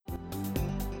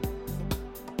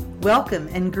Welcome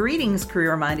and greetings,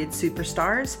 career-minded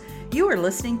superstars. You are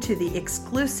listening to the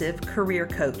exclusive Career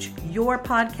Coach, your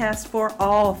podcast for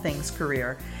all things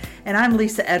career. And I'm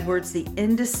Lisa Edwards, the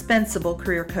indispensable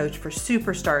career coach for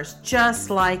superstars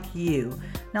just like you.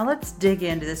 Now let's dig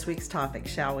into this week's topic,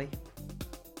 shall we?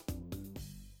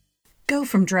 Go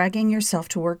from dragging yourself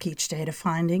to work each day to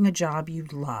finding a job you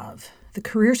love. The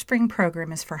Career Spring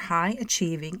program is for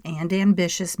high-achieving and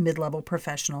ambitious mid-level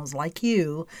professionals like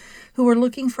you who are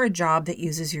looking for a job that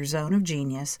uses your zone of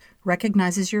genius,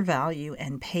 recognizes your value,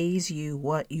 and pays you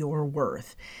what you're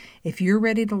worth. If you're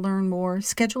ready to learn more,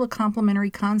 schedule a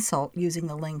complimentary consult using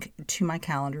the link to my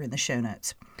calendar in the show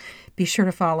notes. Be sure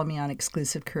to follow me on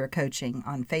Exclusive Career Coaching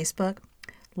on Facebook,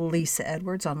 Lisa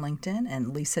Edwards on LinkedIn,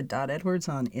 and lisa.edwards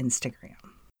on Instagram.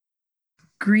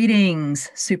 Greetings,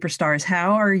 superstars.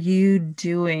 How are you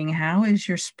doing? How is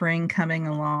your spring coming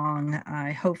along?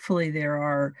 Hopefully there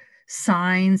are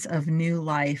signs of new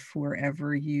life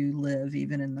wherever you live,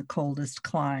 even in the coldest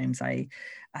climes. I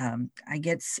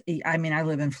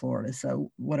live in Florida,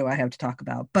 so what do I have to talk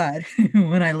about? But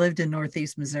when I lived in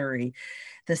Northeast Missouri,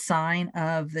 the sign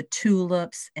of the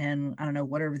tulips and I don't know,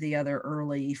 whatever the other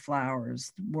early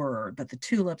flowers were, but the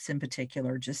tulips in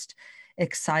particular just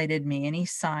excited me. Any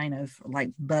sign of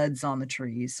like buds on the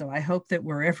trees. So I hope that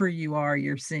wherever you are,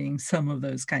 you're seeing some of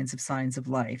those kinds of signs of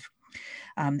life.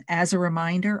 As a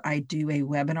reminder, I do a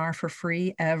webinar for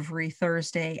free every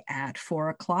Thursday at 4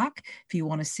 o'clock. If you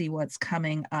want to see what's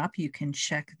coming up, you can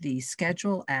check the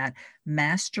schedule at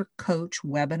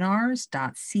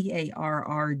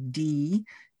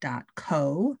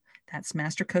mastercoachwebinars.carrd.co. That's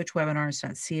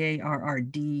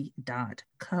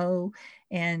mastercoachwebinars.carrd.co,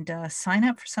 and sign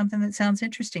up for something that sounds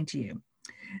interesting to you.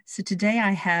 So today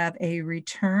I have a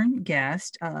return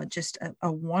guest, just a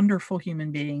wonderful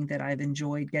human being that I've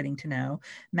enjoyed getting to know,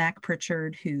 Mac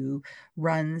Prichard, who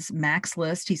runs Mac's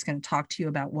List. He's going to talk to you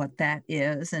about what that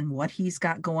is and what he's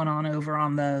got going on over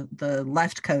on the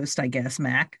left coast, I guess,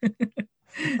 Mac.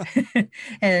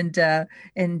 and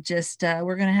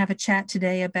we're going to have a chat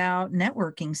today about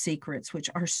networking secrets, which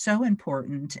are so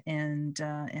important. And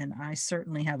I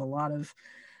certainly have a lot of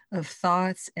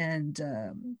thoughts and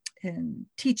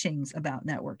teachings about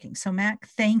networking. So Mac,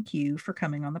 thank you for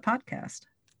coming on the podcast.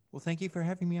 Well, thank you for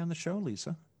having me on the show,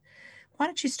 Lisa. Why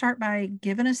don't you start by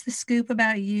giving us the scoop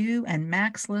about you and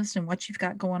Mac's List and what you've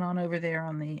got going on over there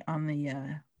on the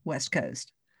West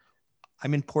Coast?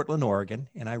 I'm in Portland, Oregon,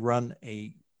 and I run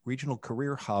a regional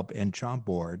career hub and job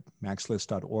board,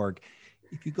 maxlist.org.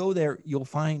 If you go there, you'll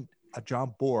find a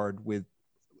job board with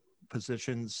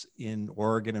positions in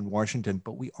Oregon and Washington,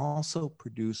 but we also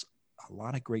produce a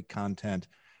lot of great content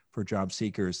for job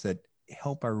seekers that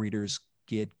help our readers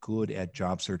get good at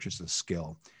job search as a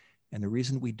skill. And the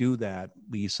reason we do that,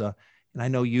 Lisa, and I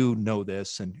know you know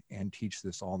this and teach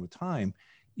this all the time,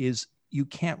 is you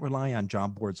can't rely on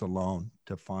job boards alone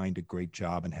to find a great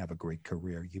job and have a great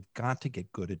career. You've got to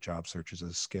get good at job search as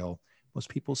a skill. Most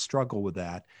people struggle with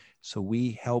that. So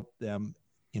we help them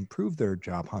improve their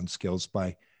job hunt skills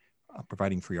by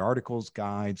providing free articles,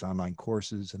 guides, online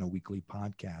courses, and a weekly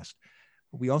podcast.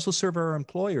 We also serve our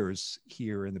employers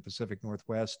here in the Pacific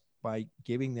Northwest by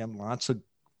giving them lots of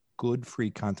good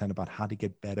free content about how to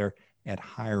get better at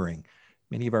hiring.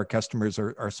 Many of our customers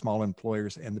are small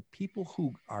employers, and the people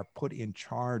who are put in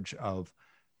charge of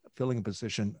filling a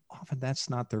position, often that's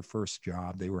not their first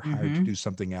job. They were hired to do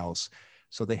something else.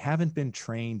 So they haven't been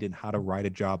trained in how to write a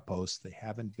job post. They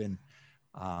haven't been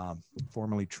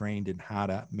formally trained in how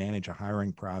to manage a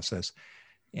hiring process.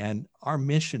 And our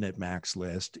mission at Mac's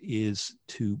List is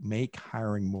to make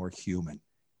hiring more human.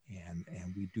 And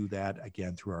we do that,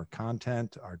 again, through our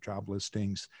content, our job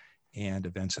listings, and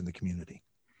events in the community.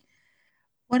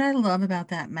 What I love about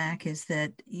that, Mac, is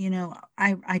that,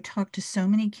 I talk to so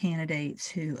many candidates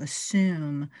who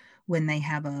assume when they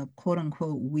have a quote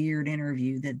unquote weird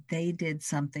interview that they did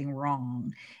something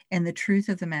wrong. And the truth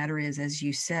of the matter is, as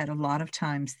you said, a lot of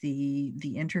times the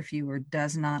interviewer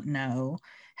does not know,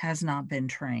 has not been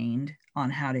trained on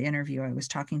how to interview. I was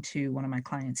talking to one of my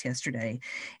clients yesterday,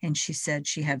 and she said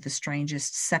she had the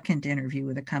strangest second interview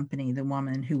with a company. The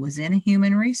woman who was in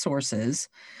human resources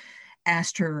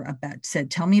said,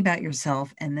 tell me about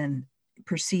yourself, and then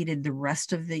proceeded the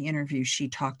rest of the interview. She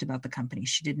talked about the company.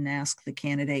 She didn't ask the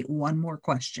candidate one more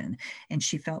question, and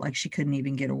she felt like she couldn't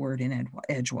even get a word in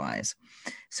edgewise.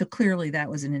 So clearly that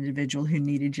was an individual who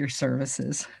needed your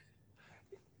services.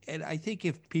 And I think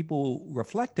if people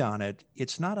reflect on it,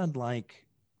 it's not unlike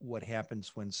what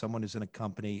happens when someone is in a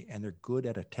company and they're good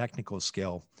at a technical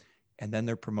skill, and then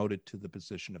they're promoted to the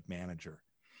position of manager.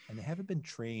 And they haven't been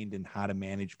trained in how to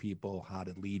manage people, how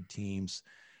to lead teams.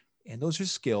 And those are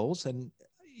skills. And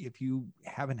if you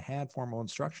haven't had formal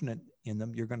instruction in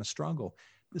them, you're going to struggle.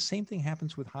 The same thing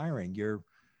happens with hiring. You're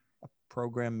a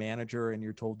program manager and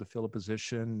you're told to fill a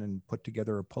position and put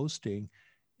together a posting.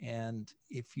 And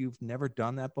if you've never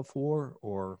done that before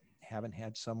or haven't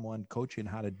had someone coach you in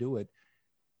how to do it,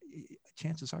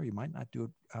 chances are you might not do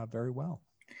it very well.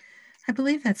 I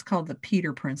believe that's called the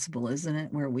Peter principle, isn't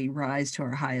it? Where we rise to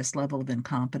our highest level of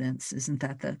incompetence. Isn't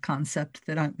that the concept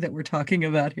that we're talking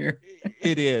about here?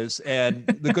 It is. And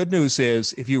the good news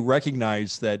is if you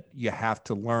recognize that you have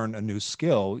to learn a new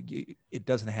skill, it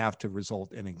doesn't have to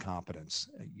result in incompetence.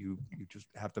 You just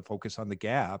have to focus on the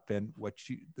gap and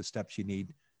the steps you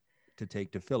need to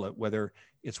take to fill it, whether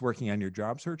it's working on your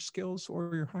job search skills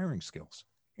or your hiring skills.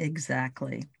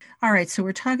 Exactly. All right. So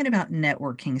we're talking about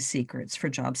networking secrets for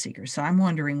job seekers. So I'm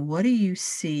wondering, what do you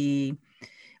see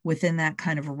within that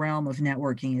kind of realm of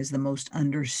networking is the most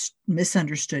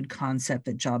misunderstood concept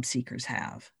that job seekers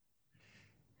have?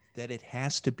 That it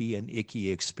has to be an icky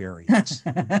experience.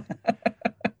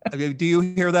 I mean, do you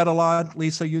hear that a lot,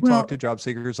 Lisa? You talk Well, to job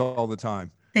seekers all the time.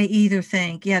 they either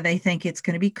think, yeah, they think it's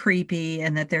going to be creepy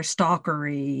and that they're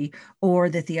stalkery, or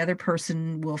that the other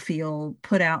person will feel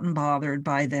put out and bothered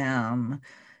by them,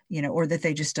 or that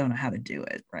they just don't know how to do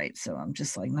it. Right. So I'm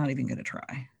just like, not even going to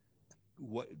try.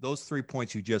 Those 3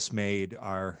 points you just made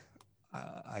are,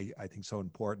 I think, so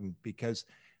important because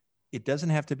it doesn't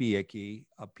have to be icky.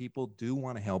 People do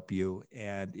want to help you.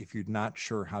 And if you're not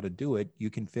sure how to do it, you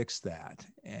can fix that.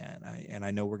 And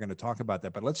I know we're going to talk about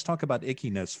that, but let's talk about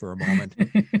ickiness for a moment.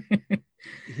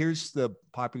 Here's the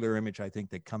popular image, I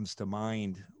think, that comes to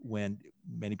mind when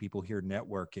many people hear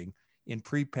networking. In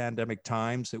pre-pandemic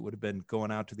times, it would have been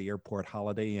going out to the airport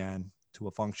Holiday Inn to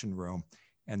a function room.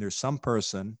 And there's some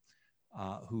person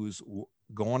who's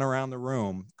going around the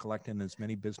room collecting as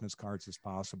many business cards as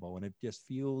possible. And it just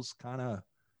feels kind of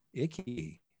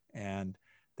icky. And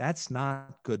that's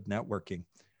not good networking.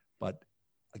 But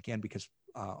again, because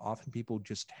often people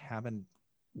just haven't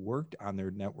worked on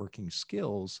their networking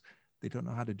skills, they don't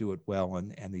know how to do it well.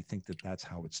 And they think that that's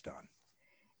how it's done.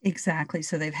 Exactly.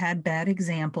 So they've had bad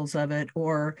examples of it.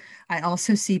 Or I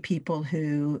also see people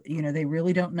who, they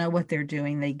really don't know what they're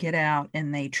doing. They get out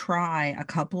and they try a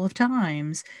couple of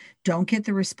times, don't get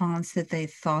the response that they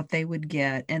thought they would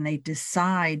get, and they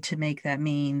decide to make that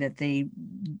mean that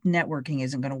networking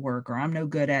isn't going to work, or I'm no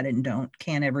good at it and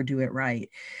can't ever do it right.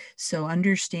 So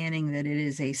understanding that it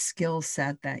is a skill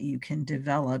set that you can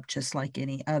develop just like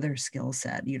any other skill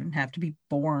set. You don't have to be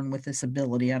born with this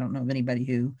ability. I don't know of anybody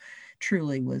who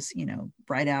truly was,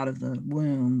 right out of the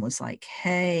womb was like,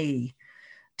 hey,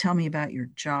 tell me about your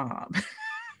job.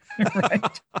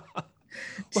 Right.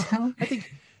 Well, I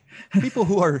think people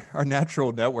who are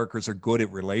natural networkers are good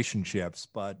at relationships,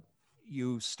 but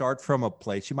you start from a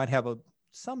place, you might have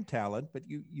some talent, but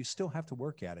you still have to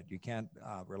work at it. You can't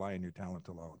rely on your talent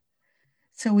alone.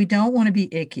 So we don't want to be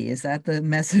icky. Is that the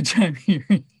message I'm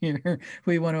hearing here?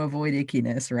 We want to avoid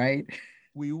ickiness, right?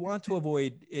 We want to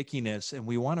avoid ickiness, and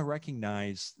we want to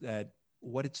recognize that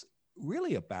what it's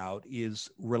really about is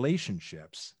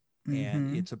relationships, and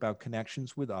Mm-hmm. it's about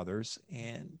connections with others.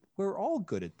 And we're all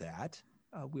good at that.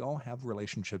 We all have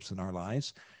relationships in our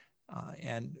lives.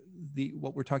 And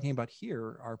what we're talking about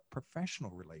here are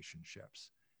professional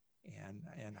relationships,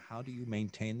 and how do you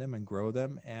maintain them and grow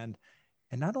them, and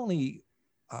not only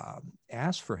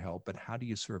ask for help, but how do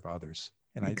you serve others?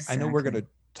 And I know we're going Exactly. to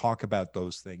talk about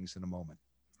those things in a moment.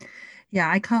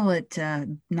 Yeah, I call it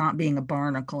not being a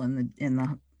barnacle in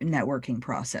the networking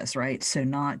process, right? So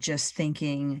not just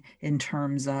thinking in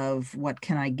terms of what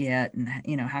can I get, and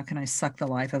how can I suck the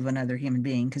life of another human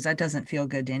being, because that doesn't feel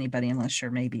good to anybody unless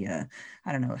you're maybe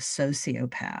I don't know, a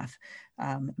sociopath.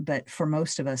 But for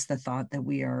most of us, the thought that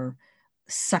we are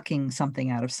sucking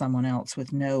something out of someone else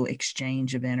with no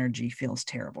exchange of energy feels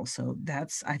terrible. So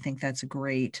I think that's a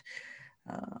great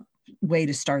uh, way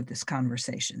to start this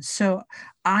conversation. So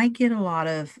I get a lot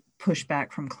of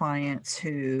pushback from clients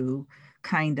who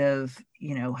kind of,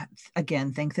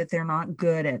 again, think that they're not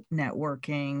good at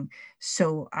networking.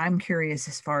 So I'm curious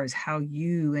as far as how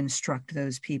you instruct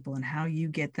those people and how you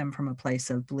get them from a place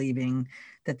of believing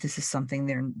that this is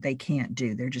something they can't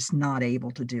do. They're just not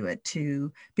able to do it,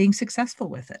 to being successful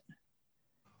with it.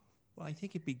 Well, I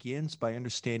think it begins by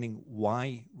understanding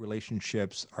why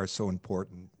relationships are so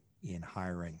important in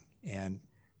hiring. And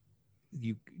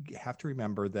you have to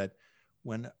remember that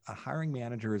when a hiring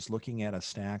manager is looking at a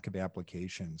stack of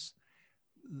applications,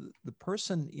 the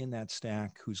person in that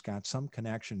stack who's got some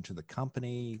connection to the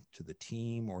company, to the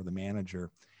team, or the manager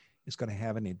is going to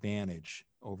have an advantage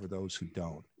over those who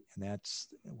don't. And that's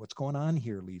what's going on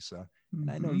here, Lisa. And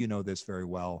I know Mm-hmm. you know this very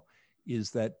well, is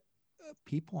that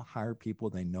people hire people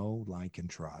they know, like, and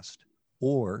trust,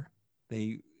 or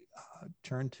they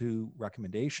turn to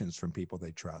recommendations from people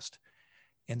they trust.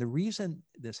 And the reason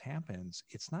this happens,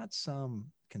 it's not some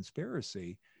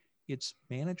conspiracy. It's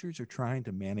managers are trying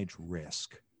to manage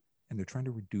risk, and they're trying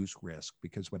to reduce risk,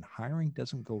 because when hiring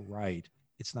doesn't go right,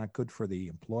 it's not good for the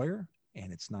employer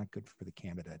and it's not good for the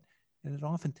candidate. And it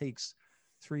often takes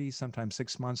 3, sometimes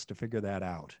 6 months to figure that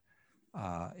out.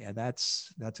 And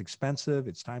that's expensive,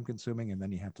 it's time consuming, and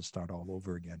then you have to start all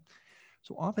over again.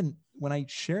 So often when I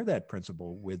share that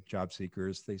principle with job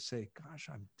seekers, they say, gosh,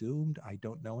 I'm doomed. I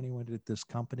don't know anyone at this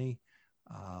company.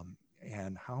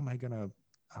 And how am I going to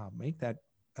make that?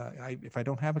 If I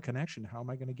don't have a connection, how am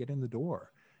I going to get in the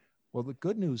door? Well, the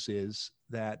good news is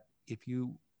that if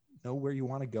you know where you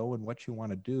want to go and what you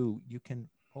want to do, you can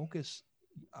focus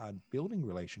on building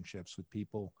relationships with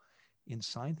people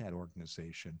inside that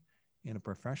organization in a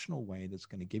professional way that's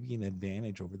going to give you an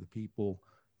advantage over the people,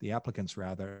 the applicants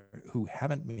rather, who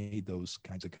haven't made those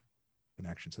kinds of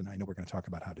connections. And I know we're going to talk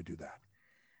about how to do that.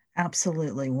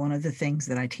 Absolutely. One of the things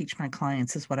that I teach my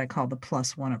clients is what I call the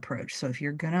plus one approach. So if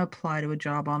you're going to apply to a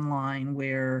job online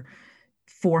where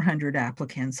 400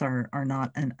 applicants are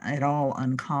not at all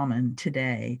uncommon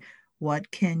today, what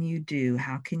can you do?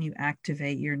 How can you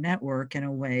activate your network in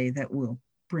a way that will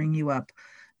bring you up,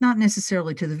 not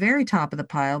necessarily to the very top of the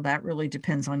pile? That really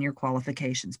depends on your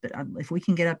qualifications. But if we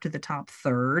can get up to the top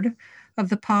third of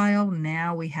the pile,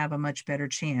 now we have a much better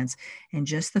chance. And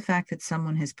just the fact that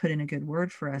someone has put in a good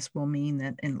word for us will mean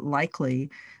that, and likely,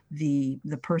 the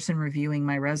person reviewing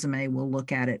my resume will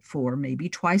look at it for maybe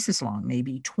twice as long,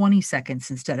 maybe 20 seconds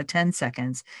instead of 10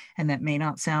 seconds. And that may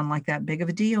not sound like that big of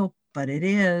a deal, but it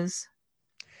is.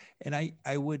 And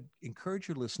I would encourage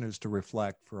your listeners to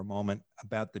reflect for a moment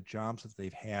about the jobs that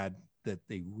they've had that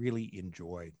they really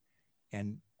enjoyed.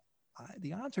 And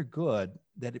the odds are good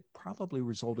that it probably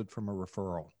resulted from a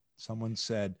referral. Someone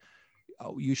said,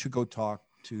 oh, you should go talk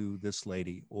to this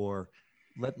lady, or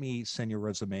let me send your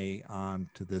resume on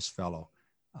to this fellow.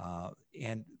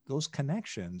 And those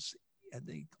connections,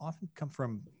 they often come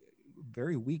from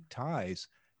very weak ties,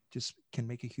 just can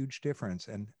make a huge difference.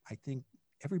 And I think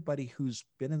everybody who's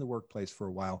been in the workplace for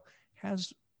a while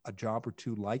has a job or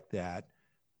two like that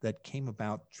that came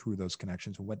about through those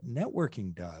connections. And what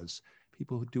networking does,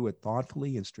 people who do it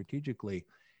thoughtfully and strategically,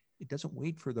 it doesn't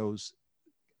wait for those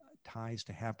ties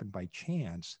to happen by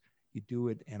chance. You do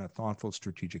it in a thoughtful,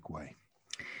 strategic way.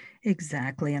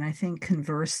 Exactly. And I think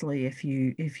conversely, if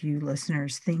you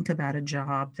listeners think about a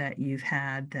job that you've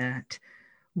had that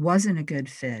wasn't a good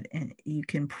fit, and you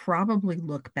can probably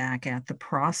look back at the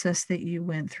process that you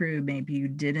went through. Maybe you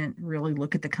didn't really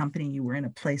look at the company. You were in a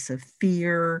place of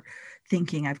fear,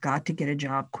 thinking I've got to get a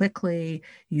job quickly.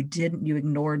 You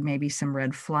ignored maybe some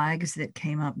red flags that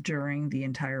came up during the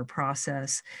entire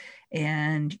process.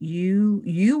 And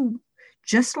you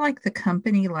just like the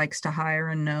company likes to hire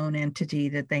a known entity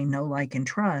that they know, like, and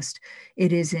trust,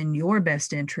 it is in your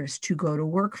best interest to go to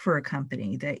work for a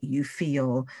company that you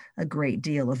feel a great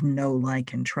deal of know,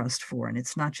 like, and trust for. And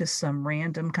it's not just some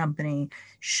random company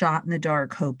shot in the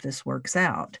dark, hope this works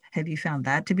out. Have you found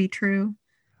that to be true?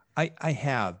 I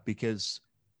have, because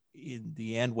in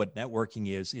the end, what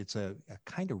networking is, it's a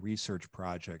kind of research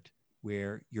project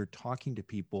where you're talking to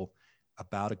people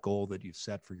about a goal that you've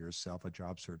set for yourself, a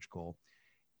job search goal.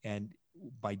 And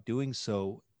by doing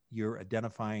so, you're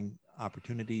identifying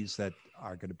opportunities that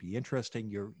are going to be interesting.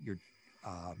 You're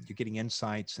getting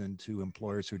insights into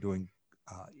employers who are doing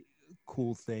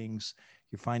cool things.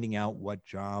 You're finding out what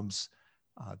jobs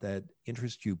that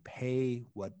interest you pay,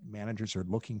 what managers are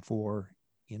looking for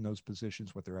in those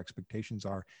positions, what their expectations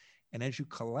are. And as you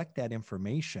collect that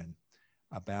information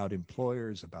about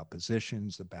employers, about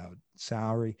positions, about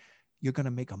salary, you're going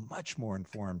to make a much more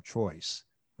informed choice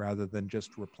rather than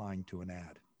just replying to an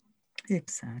ad.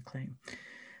 Exactly.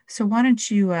 So why don't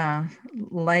you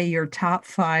lay your top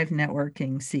five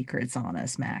networking secrets on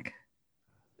us, Mac?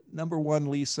 Number one,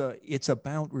 Lisa, it's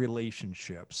about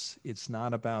relationships. It's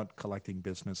not about collecting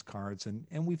business cards.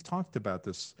 And we've talked about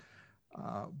this,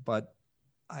 but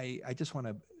I just want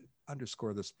to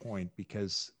underscore this point,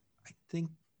 because I think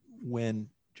when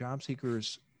job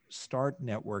seekers start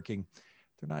networking,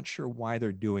 they're not sure why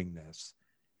they're doing this.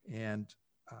 And,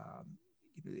 um,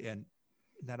 and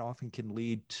that often can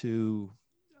lead to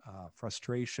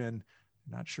frustration,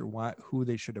 not sure who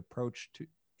they should approach to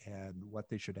and what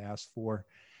they should ask for.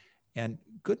 And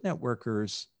good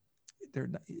networkers,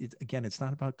 again, it's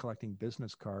not about collecting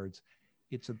business cards.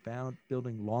 It's about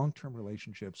building long-term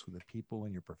relationships with the people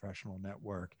in your professional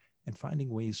network and finding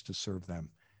ways to serve them,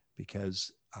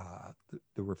 because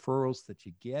the referrals that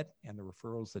you get and the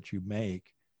referrals that you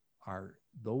make are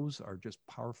those are just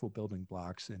powerful building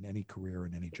blocks in any career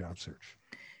and any job search.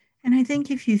 And I think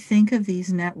if you think of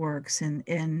these networks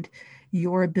and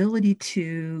your ability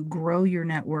to grow your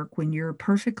network when you're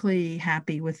perfectly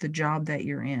happy with the job that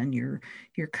you're in,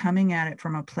 you're coming at it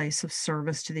from a place of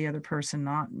service to the other person,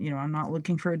 not, I'm not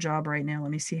looking for a job right now. Let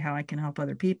me see how I can help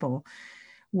other people.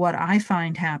 What I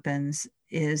find happens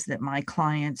is that my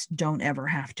clients don't ever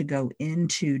have to go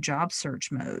into job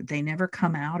search mode. They never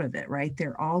come out of it, right?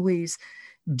 They're always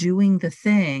doing the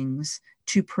things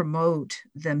to promote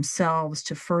themselves,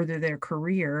 to further their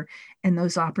career, and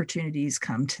those opportunities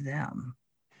come to them.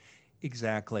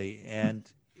 Exactly. And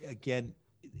again,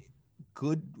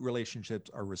 good relationships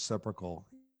are reciprocal.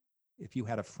 If you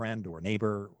had a friend or a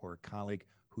neighbor or a colleague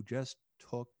who just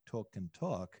took, and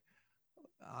took,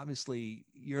 obviously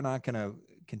you're not going to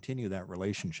continue that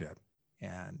relationship.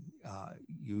 And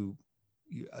you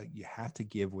have to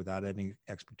give without any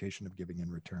expectation of giving in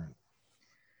return.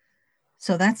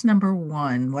 So that's number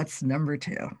one. What's number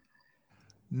two?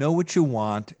 Know what you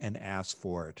want and ask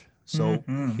for it. So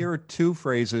Mm-hmm. here are two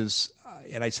phrases,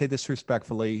 and I say this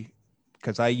respectfully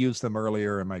because I used them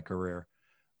earlier in my career,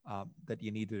 that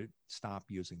you need to stop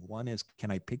using. One is,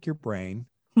 can I pick your brain?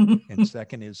 And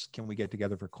second is, can we get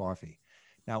together for coffee?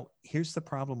 Now, here's the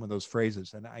problem with those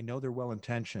phrases, and I know they're well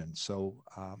intentioned, so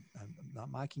I'm not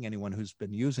mocking anyone who's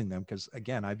been using them because,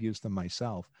 again, I've used them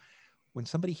myself. When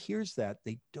somebody hears that,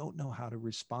 they don't know how to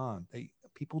respond.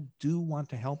 People do want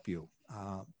to help you.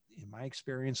 In my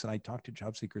experience, and I talk to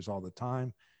job seekers all the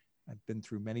time, I've been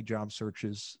through many job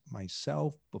searches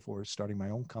myself before starting my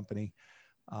own company.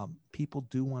 People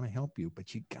do want to help you,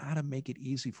 but you got to make it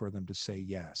easy for them to say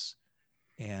yes.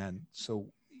 And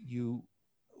so you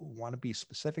want to be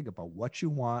specific about what you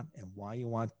want and why you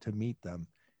want to meet them.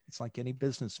 It's like any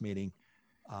business meeting.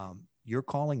 You're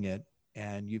calling it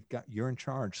and you're in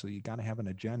charge. So you got to have an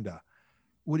agenda.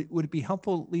 Would it be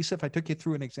helpful, Lisa, if I took you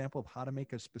through an example of how to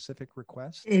make a specific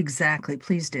request? Exactly.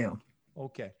 Please do.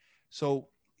 Okay. So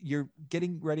you're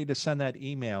getting ready to send that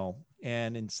email.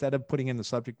 And instead of putting in the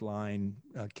subject line,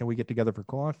 can we get together for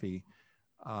coffee?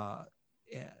 Uh,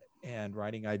 and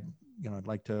writing, I'd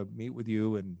like to meet with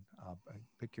you and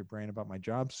pick your brain about my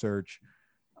job search.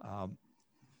 Um,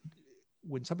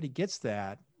 when somebody gets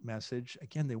that message,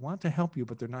 again, they want to help you,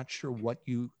 but they're not sure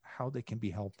how they can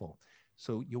be helpful.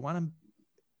 So you want to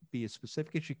be as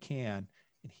specific as you can.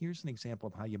 And here's an example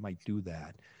of how you might do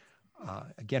that.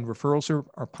 Again, referrals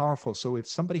are powerful. So if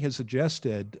somebody has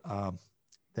suggested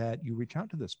that you reach out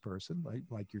to this person,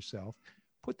 like yourself,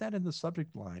 put that in the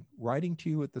subject line, writing to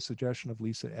you at the suggestion of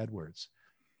Lisa Edwards,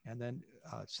 and then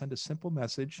send a simple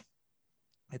message.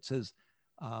 It says,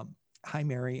 hi,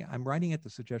 Mary, I'm writing at the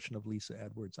suggestion of Lisa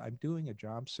Edwards. I'm doing a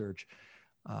job search.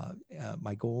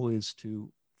 My goal is to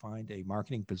find a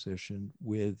marketing position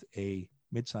with a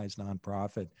mid-sized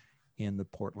nonprofit in the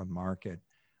Portland market.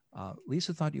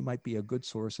 Lisa thought you might be a good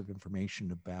source of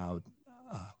information about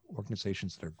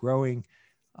organizations that are growing,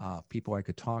 people I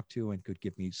could talk to, and could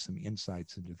give me some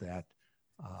insights into that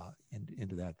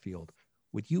field.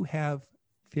 Would you have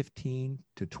 15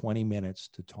 to 20 minutes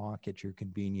to talk at your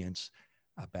convenience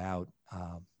about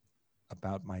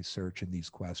my search and these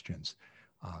questions?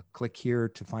 Click here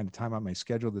to find a time on my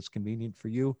schedule that's convenient for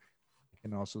you. I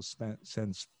can also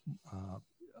send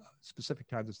specific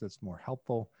times that's more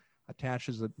helpful.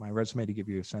 Attaches my resume to give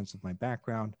you a sense of my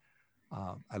background.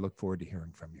 I look forward to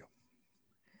hearing from you.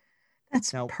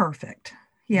 That's Now, perfect.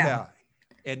 Yeah. yeah,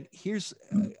 and here's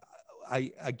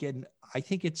I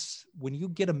think it's when you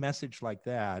get a message like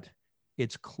that,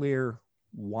 it's clear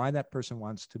why that person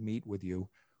wants to meet with you,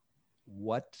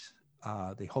 what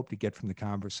they hope to get from the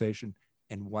conversation,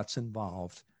 and what's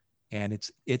involved. And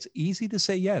it's easy to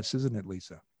say yes, isn't it,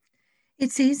 Lisa?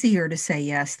 It's easier to say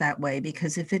yes that way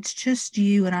because if it's just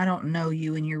you and I don't know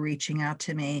you and you're reaching out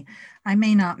to me, I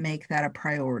may not make that a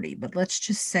priority. But let's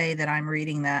just say that I'm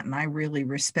reading that and I really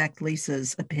respect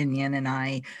Lisa's opinion and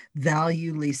I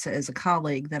value Lisa as a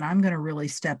colleague, then I'm going to really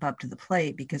step up to the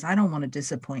plate because I don't want to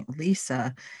disappoint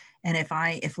Lisa. And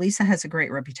if Lisa has a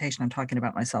great reputation, I'm talking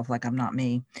about myself like I'm not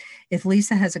me. If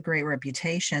Lisa has a great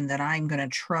reputation, then I'm going to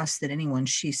trust that anyone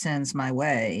she sends my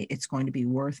way, it's going to be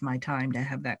worth my time to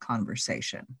have that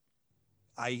conversation.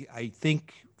 I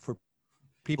think for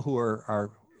people who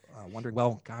are wondering,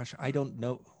 well, gosh, I don't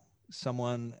know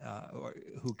someone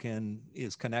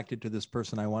is connected to this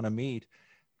person I want to meet,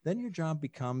 then your job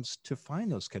becomes to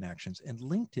find those connections. And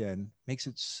LinkedIn makes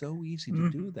it so easy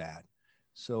to do that.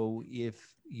 So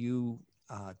if you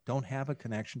don't have a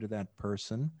connection to that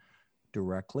person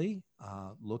directly,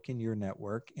 look in your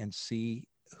network and see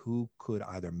who could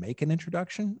either make an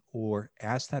introduction or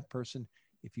ask that person,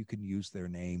 if you can use their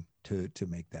name to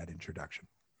make that introduction.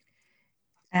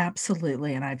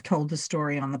 Absolutely. And I've told the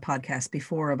story on the podcast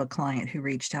before of a client who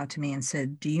reached out to me and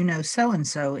said, "Do you know so and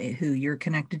so who you're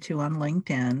connected to on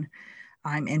LinkedIn?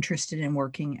 I'm interested in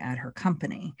working at her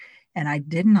company." And I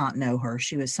did not know her.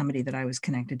 She was somebody that I was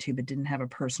connected to, but didn't have a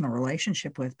personal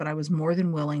relationship with. But I was more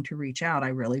than willing to reach out. I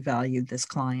really valued this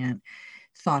client,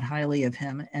 thought highly of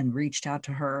him, and reached out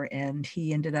to her. And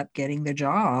he ended up getting the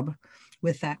job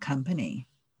with that company.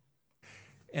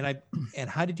 And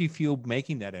how did you feel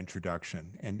making that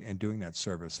introduction and doing that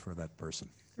service for that person?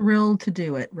 Thrilled to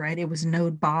do it, right? It was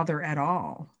no bother at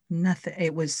all. Nothing. I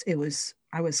was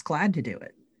glad to do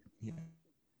it. Yeah.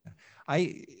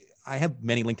 I I have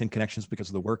many LinkedIn connections because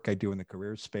of the work I do in the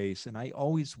career space, and I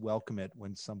always welcome it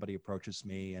when somebody approaches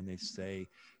me and they say,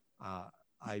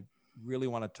 "I really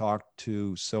want to talk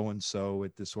to so and so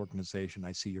at this organization.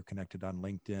 I see you're connected on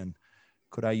LinkedIn.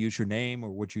 Could I use your name, or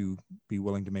would you be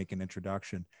willing to make an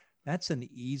introduction?" That's an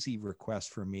easy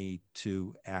request for me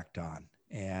to act on,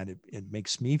 and it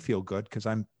makes me feel good because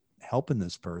I'm helping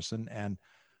this person, and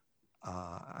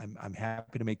I'm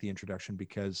happy to make the introduction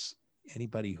because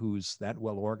anybody who's that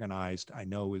well organized, I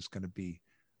know is going to be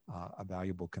a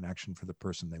valuable connection for the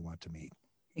person they want to meet.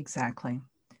 Exactly.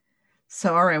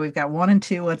 So, all right, we've got one and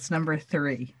two. What's number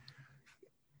three?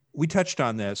 We touched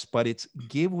on this, but it's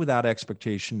give without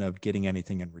expectation of getting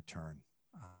anything in return.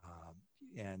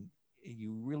 And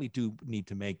you really do need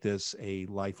to make this a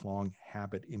lifelong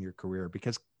habit in your career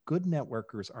because good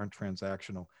networkers aren't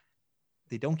transactional.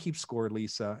 They don't keep score,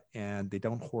 Lisa, and they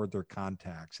don't hoard their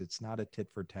contacts. It's not a tit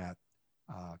for tat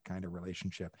kind of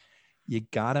relationship. You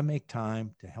got to make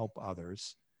time to help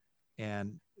others.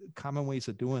 And common ways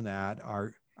of doing that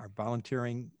are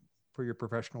volunteering for your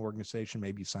professional organization.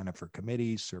 Maybe you sign up for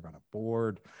committees, serve on a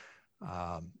board.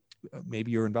 Um,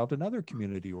 Maybe you're involved in other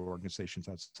community organizations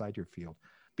outside your field.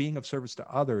 Being of service to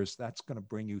others, that's going to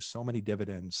bring you so many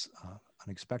dividends,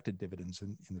 unexpected dividends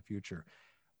in the future.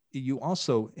 You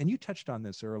also, and you touched on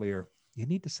this earlier, you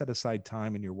need to set aside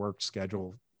time in your work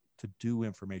schedule to do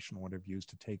informational interviews,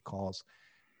 to take calls.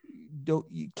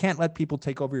 You can't let people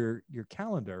take over your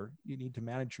calendar. You need to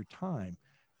manage your time.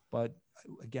 But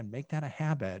again, make that a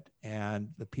habit. And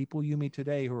the people you meet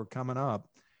today who are coming up,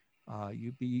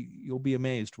 you'll be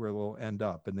amazed where they'll end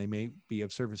up, and they may be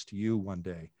of service to you one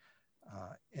day.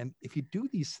 And if you do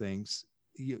these things,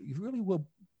 you really will,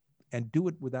 and do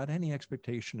it without any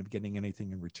expectation of getting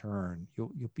anything in return.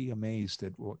 You'll be amazed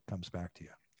at what comes back to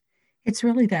you. It's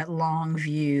really that long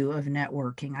view of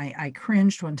networking. I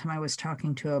cringed one time I was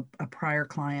talking to a prior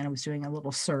client. I was doing a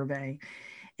little survey,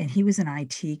 and he was an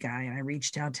IT guy. And I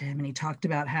reached out to him and he talked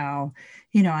about how,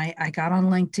 I got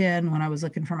on LinkedIn when I was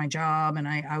looking for my job and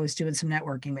I was doing some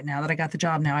networking. But now that I got the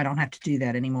job, now I don't have to do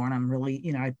that anymore. And I'm really,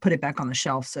 I put it back on the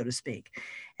shelf, so to speak.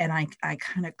 And I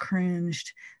kind of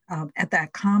cringed at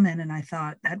that comment. And I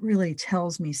thought that really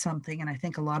tells me something. And I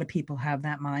think a lot of people have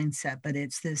that mindset, but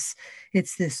it's this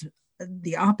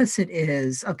the opposite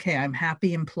is okay, I'm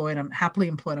happily employed,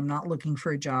 I'm not looking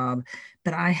for a job,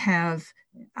 but I have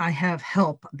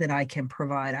help that I can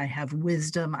provide. I have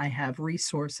wisdom, I have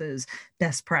resources,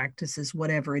 best practices,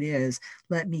 whatever it is.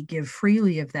 Let me give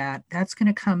freely of that. That's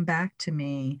going to come back to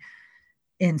me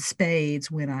in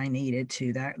spades when I need it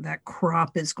to. That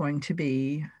crop is going to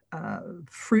be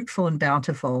fruitful and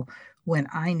bountiful when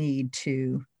I need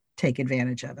to take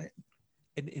advantage of it.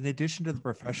 In addition to the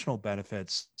professional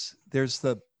benefits, there's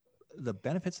the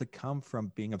benefits that come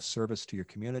from being of service to your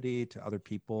community, to other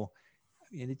people.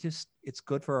 And it's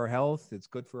good for our health, it's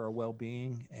good for our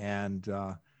well-being, and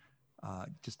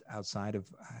just outside of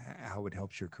how it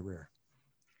helps your career.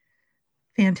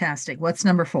 Fantastic. What's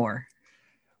number four?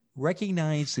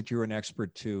 Recognize that you're an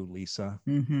expert too, Lisa.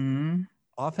 Mm-hmm.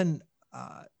 Often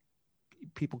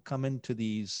people come into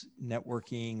these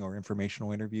networking or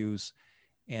informational interviews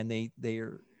and they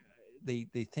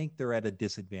think they're at a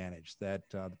disadvantage, that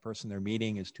the person they're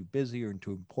meeting is too busy or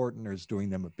too important or is doing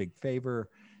them a big favor.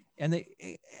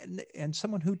 And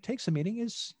someone who takes a meeting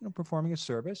is performing a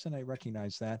service, and I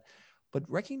recognize that. But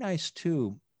recognize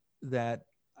too that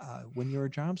when you're a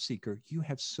job seeker, you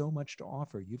have so much to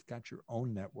offer. You've got your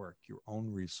own network, your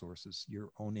own resources, your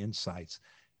own insights,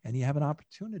 and you have an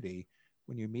opportunity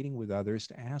when you're meeting with others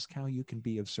to ask how you can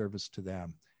be of service to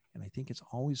them. And I think it's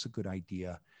always a good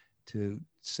idea to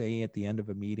say at the end of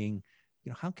a meeting,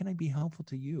 how can I be helpful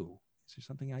to you? Is there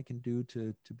something I can do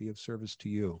to be of service to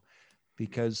you?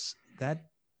 Because that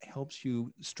helps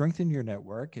you strengthen your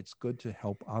network. It's good to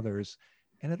help others.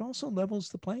 And it also levels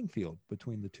the playing field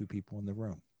between the two people in the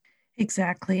room.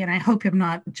 Exactly. And I hope I'm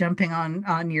not jumping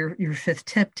on your fifth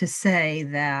tip to say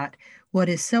that what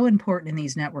is so important in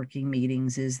these networking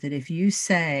meetings is that if you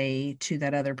say to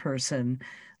that other person,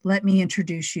 let me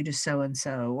introduce you to so and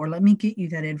so, or let me get you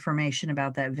that information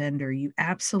about that vendor, you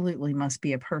absolutely must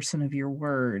be a person of your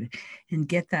word and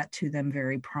get that to them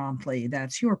very promptly.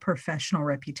 That's your professional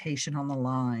reputation on the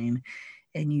line,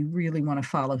 and you really want to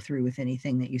follow through with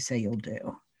anything that you say you'll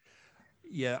do.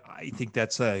 Yeah, I think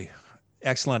that's a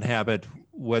excellent habit,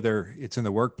 whether it's in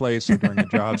the workplace or during a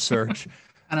job search.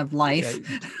 Kind of Yeah,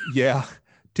 life. yeah,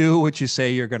 do what you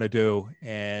say you're going to do,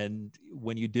 and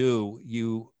when you do,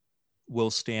 you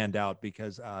will stand out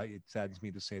because it saddens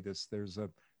me to say this.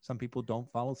 Some people don't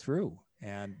follow through,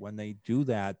 and when they do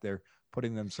that, they're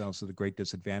putting themselves at a great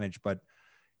disadvantage. But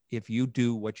if you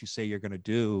do what you say you're going to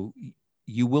do,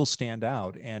 you will stand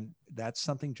out, and that's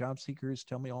something job seekers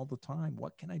tell me all the time.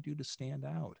 What can I do to stand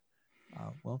out?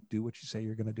 Well, do what you say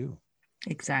you're going to do.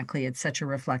 Exactly. It's such a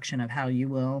reflection of how you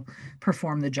will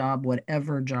perform the job,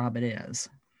 whatever job it is.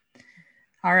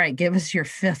 All right, give us your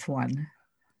fifth one.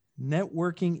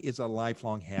 Networking is a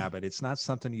lifelong habit. It's not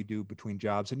something you do between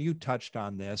jobs. And you touched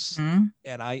on this. Hmm.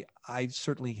 And I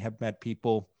certainly have met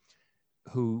people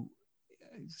who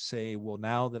say, well,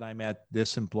 now that I'm at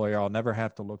this employer, I'll never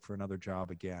have to look for another job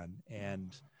again.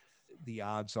 And the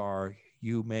odds are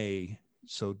you may.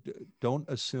 So don't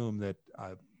assume that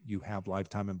you have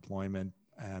lifetime employment,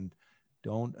 and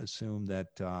don't assume that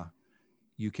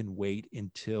you can wait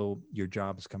until your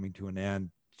job is coming to an end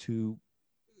to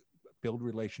build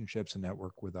relationships and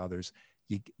network with others.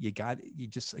 You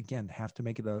just again have to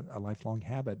make it a lifelong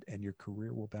habit, and your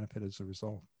career will benefit as a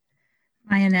result.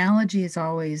 My analogy is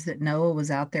always that Noah was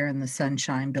out there in the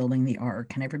sunshine building the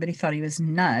ark, and everybody thought he was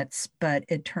nuts, but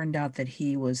it turned out that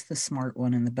he was the smart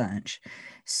one in the bunch.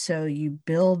 So you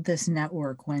build this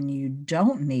network when you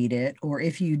don't need it, or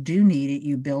if you do need it,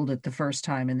 you build it the first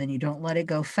time, and then you don't let it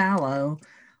go fallow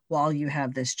while you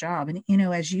have this job. And,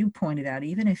 as you pointed out,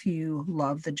 even if you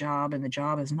love the job and the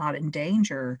job is not in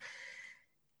danger,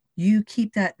 you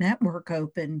keep that network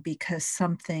open because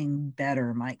something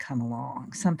better might come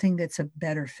along, something that's a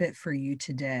better fit for you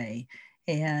today.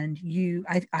 And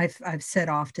I've said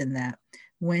often that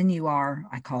when you are,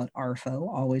 I call it RFO,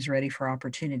 always ready for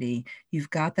opportunity, you've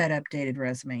got that updated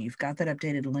resume, you've got that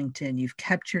updated LinkedIn, you've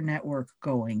kept your network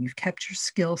going, you've kept your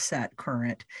skill set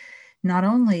current. Not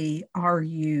only are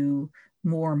you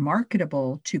more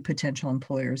marketable to potential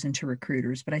employers and to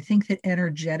recruiters, but I think that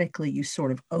energetically you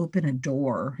sort of open a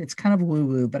door. It's kind of woo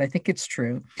woo, but I think it's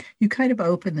true. You kind of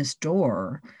open this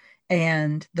door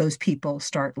and those people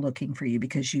start looking for you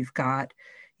because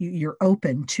you're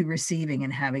open to receiving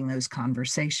and having those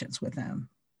conversations with them.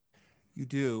 You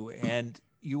do, and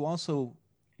you also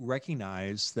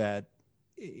recognize that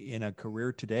in a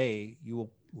career today, you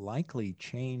will likely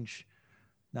change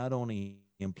not only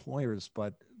employers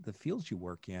but the fields you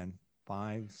work in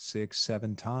 5, 6,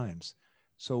 7 times.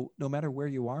 So no matter where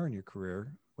you are in your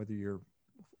career, whether you're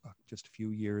just a few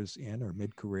years in or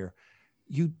mid-career,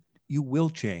 you you will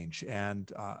change.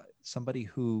 And somebody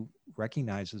who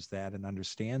recognizes that and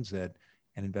understands it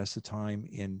and invests the time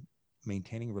in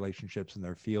maintaining relationships in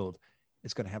their field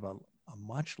is going to have a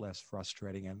much less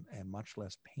frustrating and much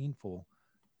less painful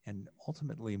and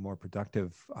ultimately more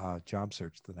productive job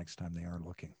search the next time they are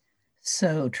looking.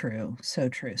 So true. So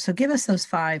true. So give us those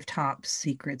five top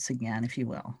secrets again, if you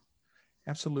will.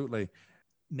 Absolutely.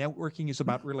 Networking is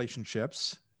about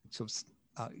relationships. So,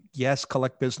 yes,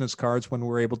 collect business cards when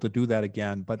we're able to do that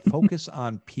again, but focus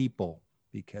on people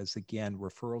because, again,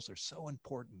 referrals are so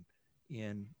important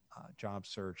in job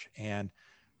search. And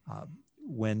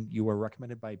when you are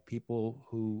recommended by people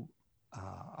who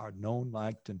are known,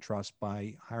 liked, and trust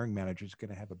by hiring managers,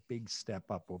 going to have a big step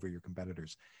up over your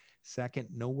competitors. Second,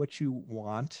 know what you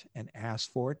want and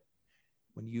ask for it.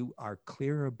 When you are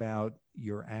clear about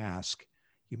your ask,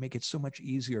 you make it so much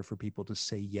easier for people to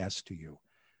say yes to you.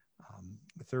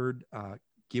 Third,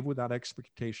 give without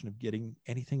expectation of getting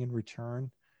anything in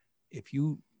return. If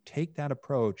you take that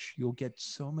approach, you'll get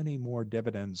so many more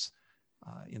dividends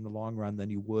in the long run than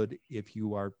you would if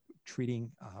you are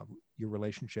treating your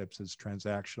relationships as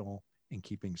transactional and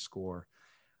keeping score.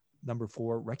 Number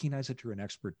four, recognize that you're an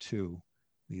expert too,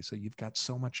 Lisa. You've got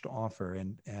so much to offer,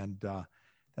 and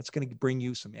that's going to bring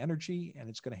you some energy, and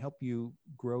it's going to help you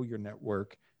grow your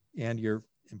network and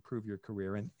improve your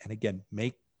career. And again,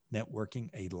 make networking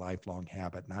a lifelong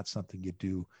habit, not something you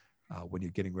do when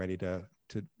you're getting ready to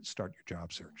start your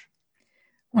job search.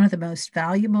 One of the most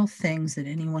valuable things that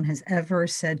anyone has ever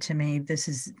said to me, this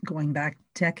is going back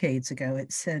decades ago,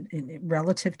 it said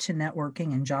relative to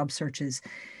networking and job searches,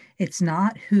 It's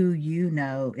not who you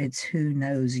know, it's who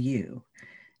knows you.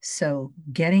 So,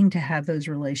 getting to have those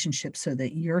relationships so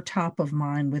that you're top of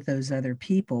mind with those other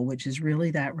people, which is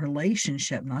really that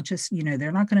relationship, not just,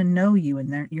 they're not going to know you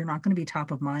and you're not going to be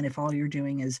top of mind if all you're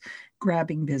doing is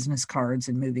grabbing business cards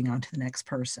and moving on to the next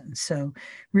person. So,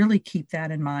 really keep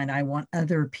that in mind. I want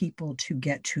other people to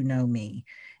get to know me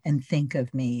and think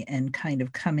of me and kind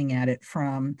of coming at it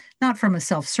from not from a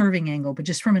self serving angle, but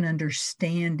just from an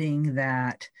understanding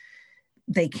that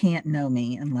they can't know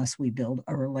me unless we build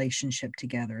a relationship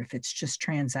together. If it's just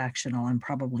transactional, I'm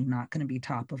probably not going to be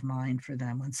top of mind for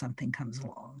them when something comes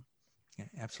along. Yeah,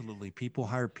 absolutely. People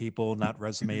hire people, not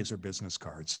resumes or business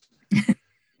cards.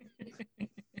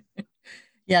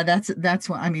 Yeah, that's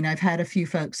what I mean. I've had a few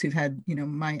folks who've had,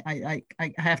 I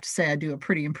have to say I do a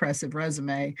pretty impressive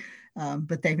resume,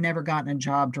 but they've never gotten a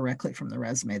job directly from the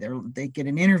resume. They get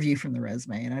an interview from the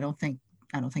resume, and I don't think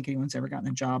anyone's ever gotten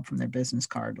a job from their business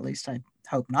card. At least I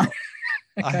hope not.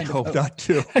 I hope not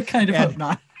too. I kind of hope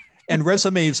not. And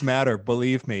resumes matter,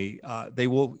 believe me.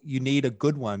 You need a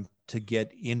good one to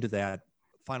get into that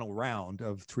final round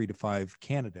of 3 to 5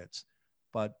 candidates.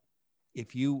 But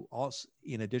if you also,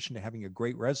 in addition to having a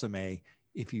great resume,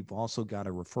 if you've also got a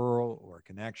referral or a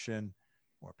connection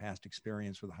or past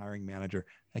experience with a hiring manager,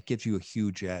 that gives you a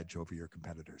huge edge over your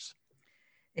competitors.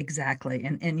 Exactly.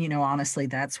 And honestly,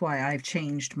 that's why I've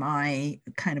changed my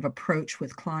kind of approach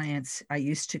with clients. I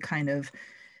used to kind of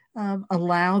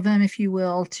allow them, if you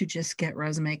will, to just get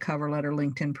resume, cover letter,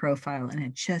 LinkedIn profile.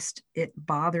 And it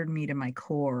bothered me to my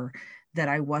core that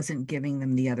I wasn't giving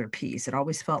them the other piece. It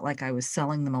always felt like I was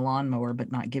selling them a lawnmower, but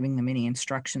not giving them any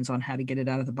instructions on how to get it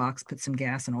out of the box, put some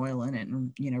gas and oil in it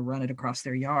and, run it across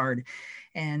their yard.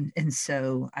 And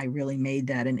so I really made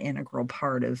that an integral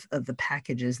part of the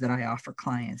packages that I offer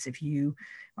clients. I'm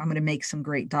going to make some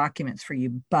great documents for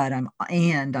you, but I'm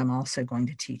also going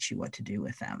to teach you what to do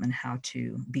with them and how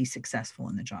to be successful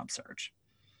in the job search.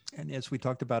 And as we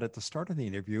talked about at the start of the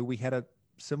interview, we had a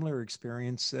similar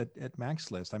experience at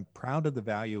MaxList. I'm proud of the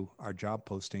value our job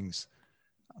postings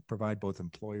provide both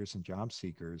employers and job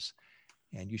seekers.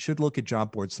 And you should look at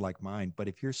job boards like mine. But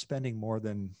if you're spending more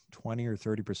than 20 or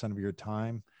 30% of your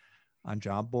time on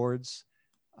job boards,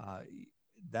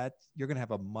 that you're going to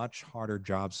have a much harder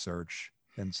job search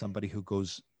than somebody who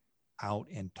goes out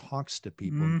and talks to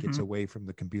people and gets away from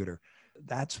the computer.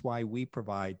 That's why we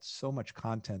provide so much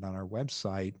content on our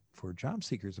website for job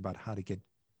seekers about how to get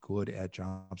good at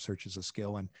job search as a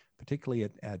skill, and particularly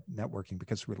at networking,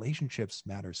 because relationships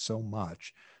matter so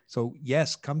much. So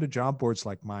yes, come to job boards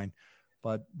like mine,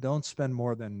 but don't spend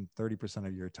more than 30%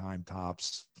 of your time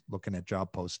tops looking at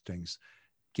job postings.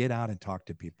 Get out and talk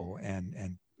to people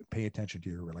and pay attention to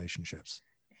your relationships.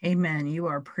 Amen. You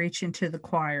are preaching to the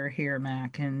choir here,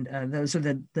 Mac, and those are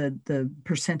the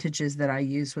percentages that I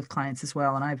use with clients as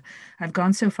well. And I've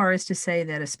gone so far as to say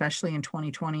that, especially in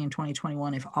 2020 and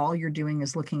 2021, if all you're doing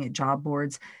is looking at job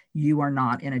boards, you are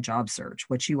not in a job search.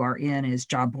 What you are in is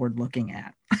job board looking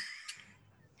at.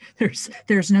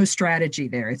 There's no strategy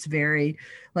there. It's very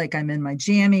like I'm in my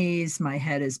jammies, my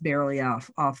head is barely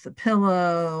off the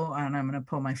pillow, and I'm going to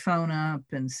pull my phone up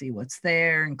and see what's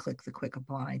there and click the quick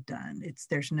apply. Done.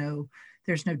 There's no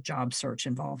job search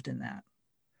involved in that.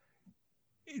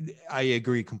 I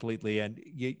agree completely. And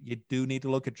you do need to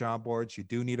look at job boards. You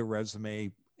do need a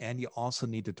resume, and you also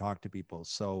need to talk to people.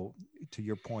 So to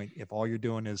your point, if all you're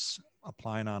doing is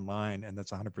applying online and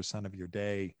that's 100% of your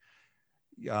day,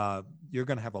 you're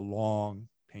going to have a long,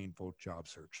 painful job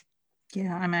search.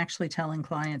 Yeah, I'm actually telling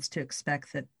clients to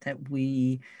expect that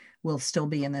we will still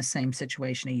be in the same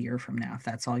situation a year from now if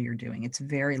that's all you're doing. It's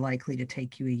very likely to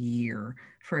take you a year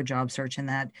for a job search, and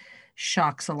that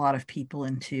shocks a lot of people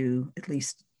into at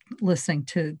least listening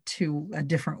to a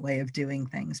different way of doing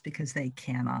things because they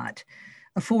cannot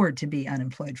afford to be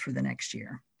unemployed for the next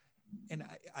year. And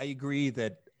I agree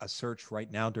that a search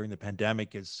right now during the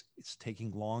pandemic is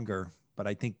taking longer. But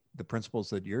I think the principles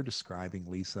that you're describing,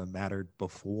 Lisa, mattered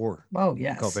before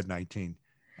yes. COVID-19.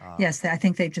 Yes, I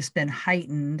think they've just been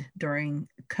heightened during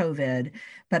COVID.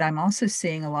 But I'm also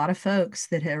seeing a lot of folks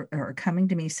that are coming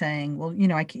to me saying, well,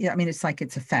 I mean, it's like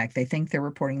it's a fact. They think they're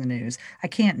reporting the news. I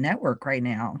can't network right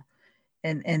now.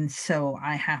 And so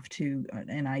I have to,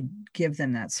 and I give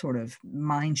them that sort of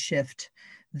mind shift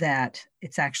that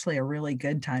it's actually a really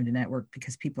good time to network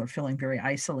because people are feeling very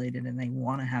isolated and they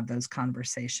want to have those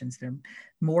conversations. They're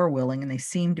more willing and they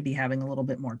seem to be having a little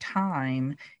bit more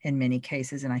time in many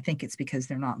cases. And I think it's because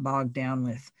they're not bogged down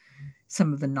with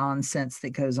some of the nonsense that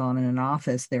goes on in an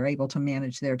office. They're able to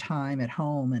manage their time at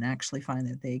home and actually find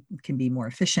that they can be more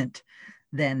efficient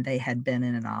than they had been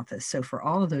in an office. So for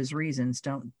all of those reasons,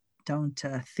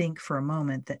 think for a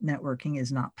moment that networking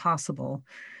is not possible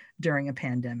during a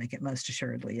pandemic. It most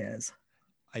assuredly is.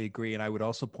 I agree. And I would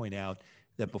also point out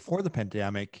that before the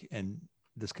pandemic, and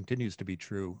this continues to be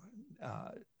true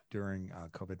during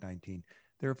COVID-19,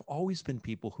 there have always been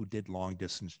people who did long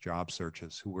distance job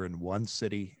searches who were in one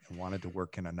city and wanted to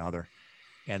work in another.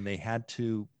 And they had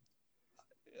to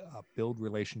build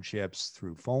relationships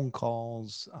through phone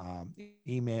calls,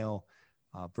 email,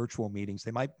 virtual meetings.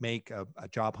 They might make a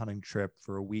job hunting trip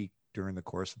for a week during the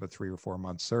course of a 3 or 4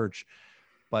 month search.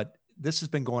 But this has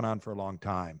been going on for a long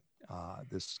time,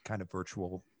 this kind of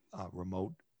virtual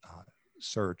remote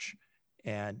search.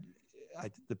 And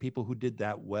the people who did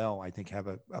that well, I think, have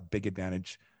a big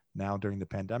advantage now during the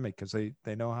pandemic because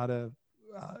they know how to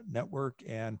network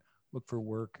and look for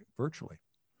work virtually.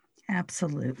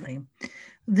 Absolutely.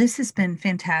 This has been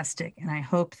fantastic. And I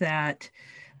hope that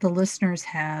the listeners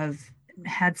have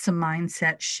had some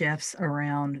mindset shifts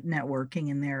around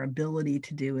networking and their ability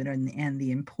to do it and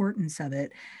the importance of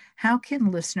it. How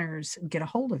can listeners get a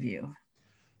hold of you?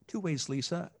 2 ways,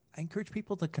 Lisa. I encourage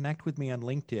people to connect with me on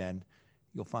LinkedIn.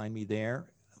 You'll find me there.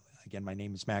 Again, my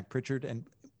name is Mac Prichard. And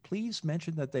please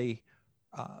mention that they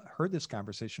heard this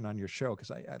conversation on your show,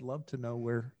 because I'd love to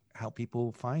know how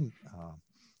people find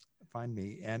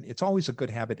me. And it's always a good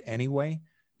habit anyway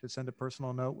to send a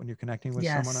personal note when you're connecting with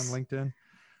someone on LinkedIn.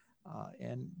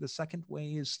 And the second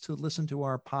way is to listen to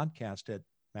our podcast at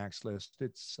Mac's List.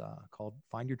 It's called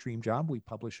Find Your Dream Job. We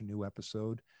publish a new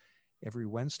episode every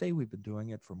Wednesday. We've been doing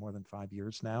it for more than 5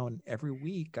 years now. And every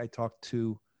week I talk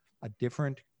to a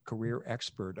different career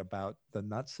expert about the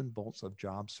nuts and bolts of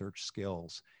job search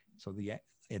skills. So the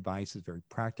advice is very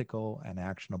practical and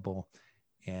actionable.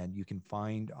 And you can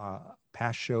find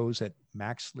past shows at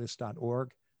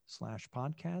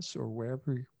maxlist.org/podcasts or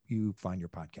wherever you find your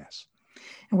podcasts.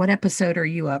 And what episode are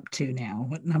you up to now?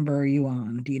 What number are you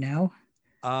on? Do you know?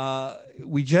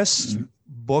 We just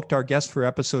booked our guest for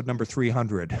episode number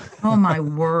 300. Oh my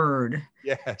word.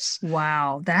 Yes.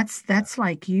 Wow. That's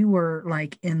like you were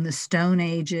like in the stone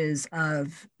ages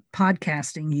of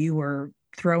podcasting. You were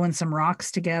throwing some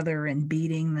rocks together and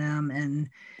beating them and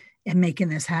making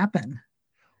this happen.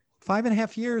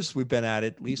 5.5 years we've been at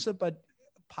it, Lisa, but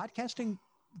podcasting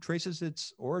traces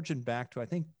its origin back to, I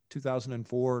think,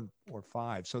 2004 or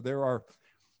 5. So there are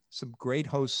some great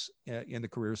hosts in the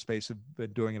career space have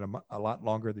been doing it a lot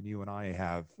longer than you and I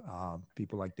have.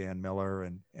 People like Dan Miller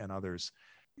and others.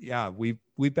 Yeah, we've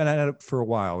been at it for a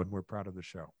while, and we're proud of the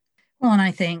show. Well, and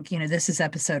I think, this is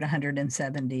episode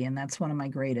 170, and that's one of my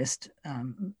greatest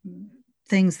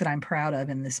things that I'm proud of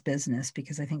in this business,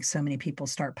 because I think so many people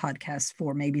start podcasts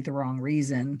for maybe the wrong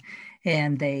reason,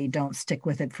 and they don't stick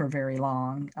with it for very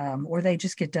long, or they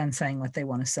just get done saying what they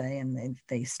want to say and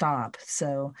they stop.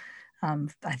 So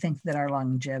I think that our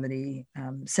longevity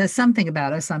says something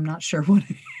about us. I'm not sure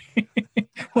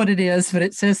what it is, but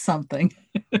it says something.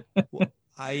 Well,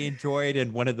 I enjoyed,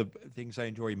 and one of the things I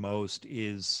enjoy most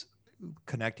is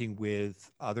connecting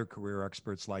with other career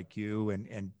experts like you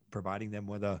and providing them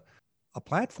with a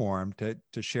platform to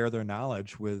share their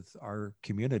knowledge with our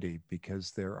community,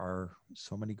 because there are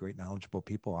so many great knowledgeable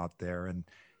people out there, and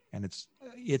it's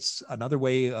another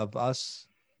way of us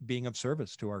being of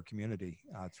service to our community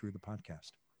through the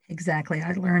podcast. Exactly.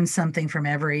 I learn something from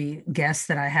every guest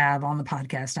that I have on the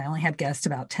podcast. I only have guests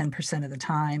about 10% of the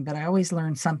time, but I always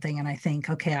learn something, and I think,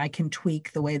 okay, I can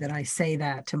tweak the way that I say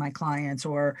that to my clients,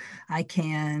 or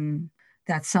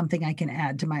that's something I can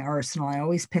add to my arsenal. I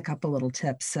always pick up a little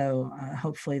tip. So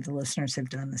hopefully the listeners have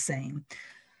done the same.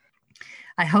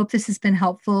 I hope this has been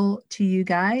helpful to you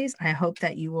guys. I hope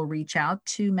that you will reach out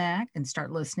to Mac and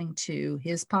start listening to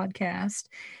his podcast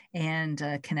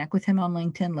and connect with him on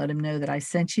LinkedIn. Let him know that I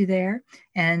sent you there,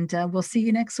 and we'll see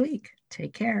you next week.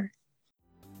 Take care.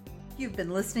 You've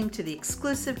been listening to The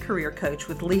Exclusive Career Coach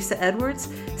with Lisa Edwards,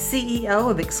 CEO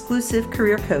of Exclusive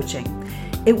Career Coaching.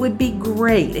 It would be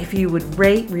great if you would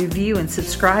rate, review, and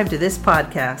subscribe to this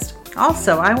podcast.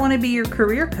 Also, I want to be your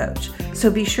career coach, so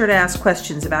be sure to ask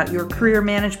questions about your career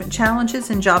management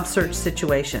challenges and job search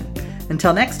situation.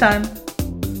 Until next time.